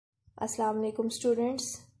Assalamu alaikum students.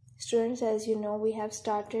 Students, as you know, we have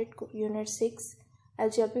started Unit 6,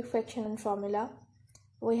 Algebraic Fraction and Formula.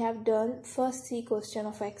 We have done first 3 questions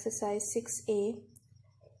of exercise 6a.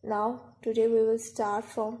 Now, today we will start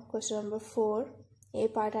from question number 4. A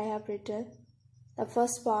part I have written. The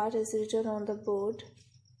first part is written on the board.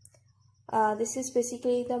 This is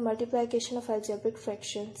basically the multiplication of algebraic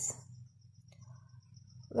fractions.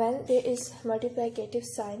 When there is multiplicative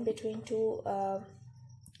sign between two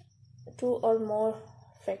or more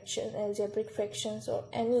algebraic fractions or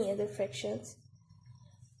any other fractions,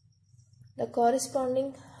 the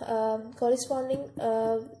corresponding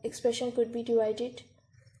expression could be divided,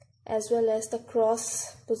 as well as the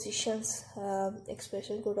cross positions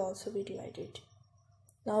expression could also be divided.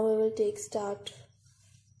 Now we will take start.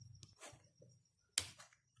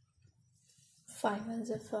 5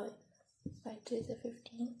 ones are 5, 5 3s are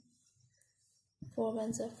 15, 4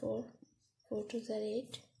 ones are 4, 4 2s are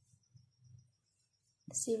 8.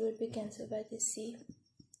 C would be cancelled by this C.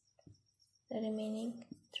 The remaining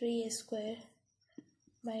 3a square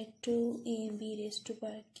by 2ab raised to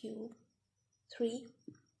power cube 3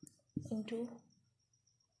 into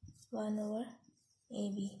 1 over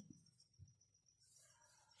ab.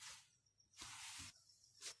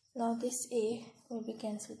 Now this a will be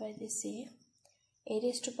cancelled by this a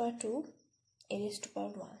raised to power 2, a raised to power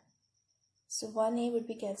 1. So 1a would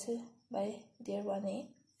be cancelled by their 1a.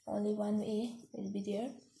 Only 1a will be there.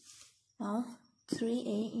 Now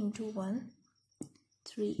 3a into 1,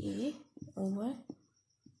 3a over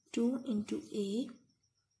 2 into a,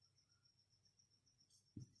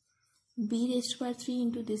 b raised to power 3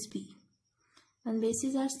 into this b. And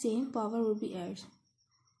bases are same, power will be added.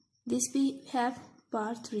 This b have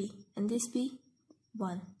power 3 and this b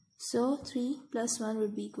 1. So 3 plus 1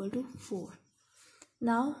 would be equal to 4.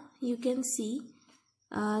 Now you can see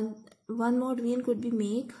one more division could be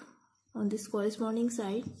made on this corresponding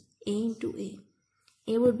side, a into a.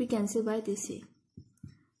 A would be cancelled by this a.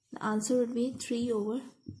 The answer would be 3 over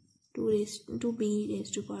 2b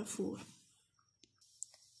raised to power 4.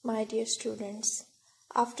 My dear students,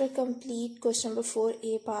 after complete question number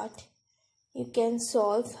 4a part, you can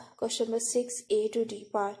solve question number 6a to d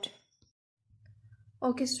part.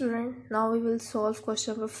 Okay student, now we will solve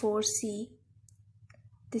question number 4c.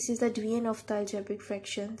 This is the division of the algebraic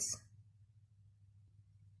fractions.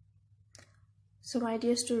 So my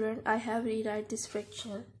dear student, I have rewrite this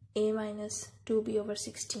fraction a minus 2b over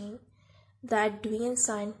 16. That division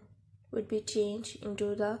sign would be changed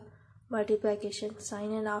into the multiplication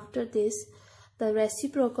sign, and after this the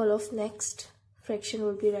reciprocal of next fraction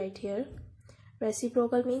will be right here.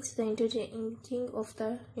 Reciprocal means the interchanging of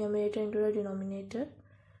the numerator into the denominator.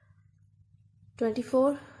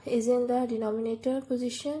 24 is in the denominator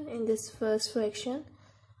position in this first fraction,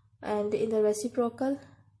 and in the reciprocal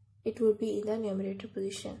it would be in the numerator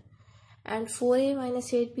position. And 4a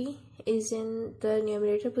minus 8b is in the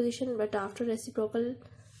numerator position, but after reciprocal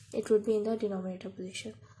it would be in the denominator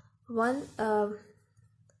position. There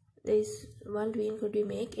is one division could be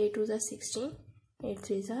made. 8 2s are 16, 8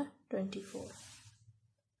 3s are 24.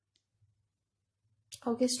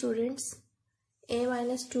 Okay students, a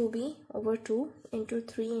minus 2b over 2 into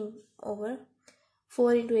 3 over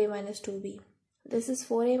 4 into a minus 2b. This is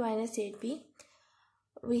 4a minus 8b.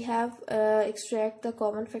 We have extract the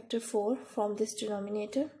common factor 4 from this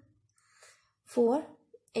denominator. 4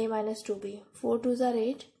 a minus 2b. 4 2s are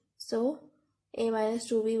 8. So a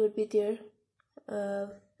minus 2b would be there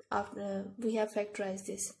after we have factorized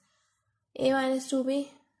this. A minus 2b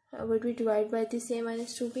would be divided by this a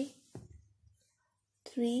minus 2b.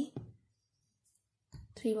 3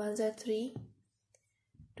 1s are 3,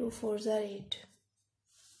 2 4s are 8.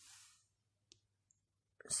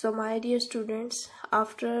 So my dear students,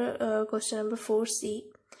 after question number 4c,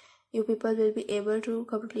 you people will be able to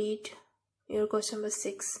complete your question number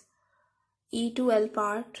 6. E to L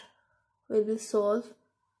part will be solved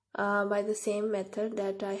by the same method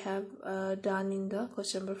that I have done in the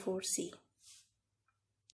question number 4c.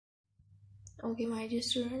 Okay my dear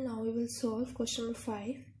student, now we will solve question number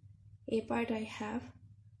 5. A part I have.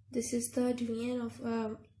 This is the division of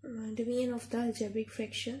the algebraic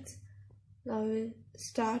fractions. Now we will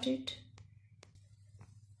start it.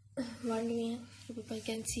 One division, you people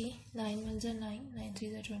can see 9 1s are 9, 9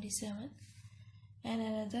 3s are 27, and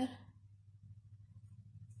another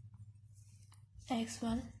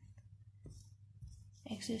x1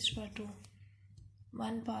 x raised to power 2.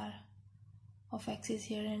 1 power of x is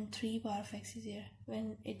here and 3 power of x is here.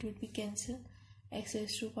 When it would be cancelled, x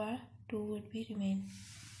raised to power 2 would be remain.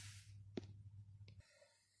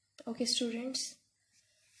 Okay students,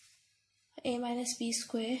 a minus b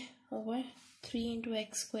square over 3 into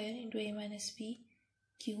x square into a minus b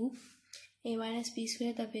cube. A minus b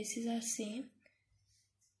square, the bases are same.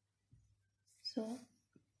 So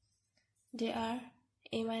there are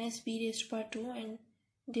a minus b raised to power 2 and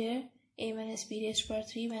there a minus b raised to power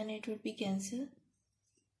 3. When it would be cancelled,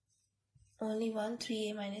 only 1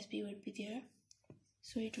 3a minus b would be there.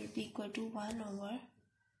 So it would be equal to 1 over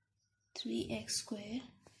 3x square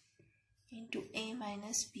into a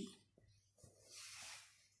minus b.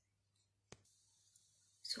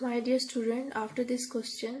 So my dear student, after this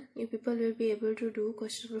question, you people will be able to do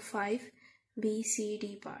question number 5, B, C,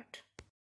 D part.